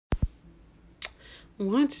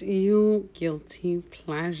What's your guilty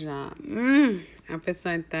pleasure?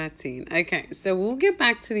 Episode 13. Okay, so we'll get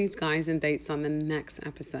back to these guys and dates on the next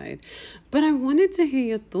episode. But I wanted to hear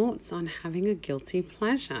your thoughts on having a guilty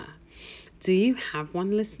pleasure. Do you have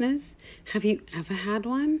one, listeners? Have you ever had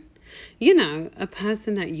one? You know, a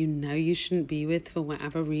person that you know you shouldn't be with for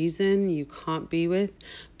whatever reason you can't be with,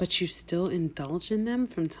 but you still indulge in them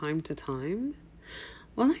from time to time?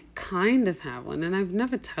 Well, I kind of have one, and I've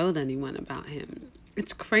never told anyone about him.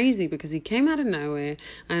 It's crazy because he came out of nowhere,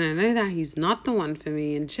 and I know that he's not the one for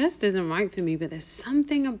me and just isn't right for me, but there's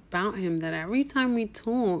something about him that every time we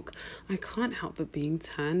talk, I can't help but being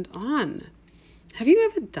turned on. Have you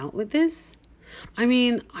ever dealt with this? I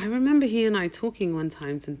mean, I remember he and I talking one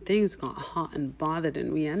time and things got hot and bothered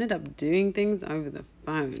and we ended up doing things over the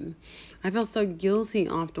phone. I felt so guilty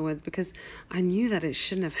afterwards because I knew that it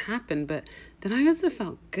shouldn't have happened, but then I also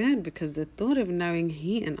felt good because the thought of knowing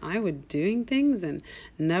he and I were doing things and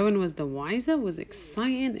no one was the wiser was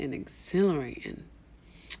exciting and exhilarating.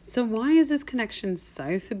 So why is this connection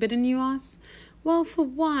so forbidden, you ask? Well, for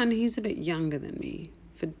one, he's a bit younger than me.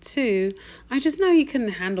 For two, I just know he couldn't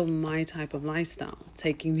handle my type of lifestyle,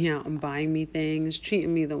 taking me out and buying me things,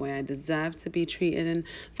 treating me the way I deserve to be treated, and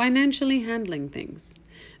financially handling things.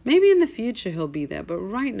 Maybe in the future he'll be there, but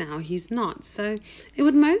right now he's not, so it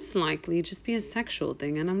would most likely just be a sexual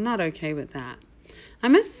thing, and I'm not okay with that. I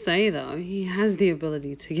must say, though, he has the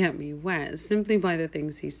ability to get me wet simply by the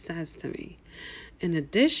things he says to me. In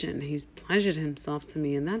addition, he's pleasured himself to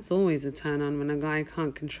me, and that's always a turn on when a guy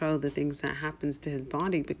can't control the things that happens to his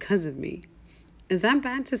body because of me. Is that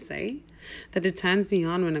bad to say? That it turns me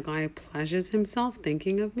on when a guy pleasures himself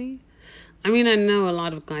thinking of me? I mean, I know a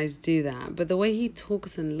lot of guys do that, but the way he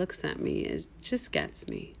talks and looks at me just gets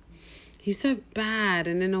me. He's so bad,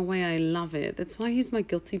 and in a way I love it. That's why he's my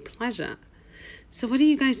guilty pleasure. So what do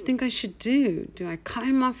you guys think I should do? Do I cut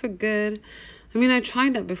him off for good? I mean, I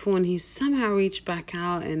tried that before and he somehow reached back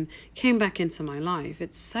out and came back into my life.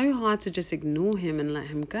 It's so hard to just ignore him and let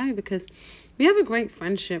him go because we have a great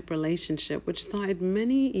friendship relationship which started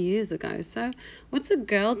many years ago. So what's a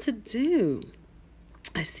girl to do?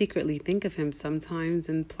 I secretly think of him sometimes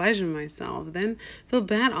and pleasure myself, then feel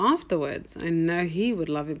bad afterwards. I know he would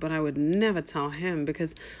love it, but I would never tell him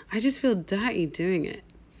because I just feel dirty doing it.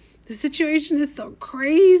 The situation is so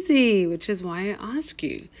crazy, which is why I ask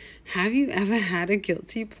you, have you ever had a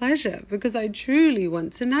guilty pleasure? Because I truly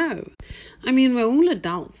want to know. I mean, we're all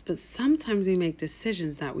adults, but sometimes we make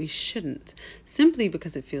decisions that we shouldn't, simply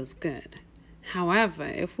because it feels good. However,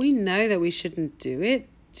 if we know that we shouldn't do it,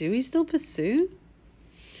 do we still pursue?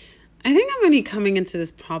 I think I'm only coming into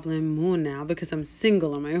this problem more now because I'm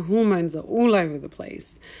single and my hormones are all over the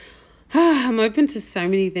place. I'm open to so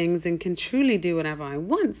many things and can truly do whatever I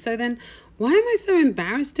want. So then why am I so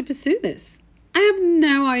embarrassed to pursue this? I have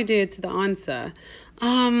no idea to the answer. So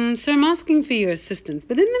I'm asking for your assistance.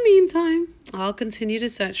 But in the meantime, I'll continue to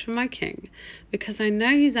search for my king because I know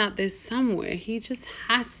he's out there somewhere. He just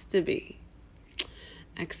has to be.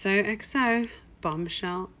 XOXO,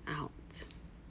 bombshell out.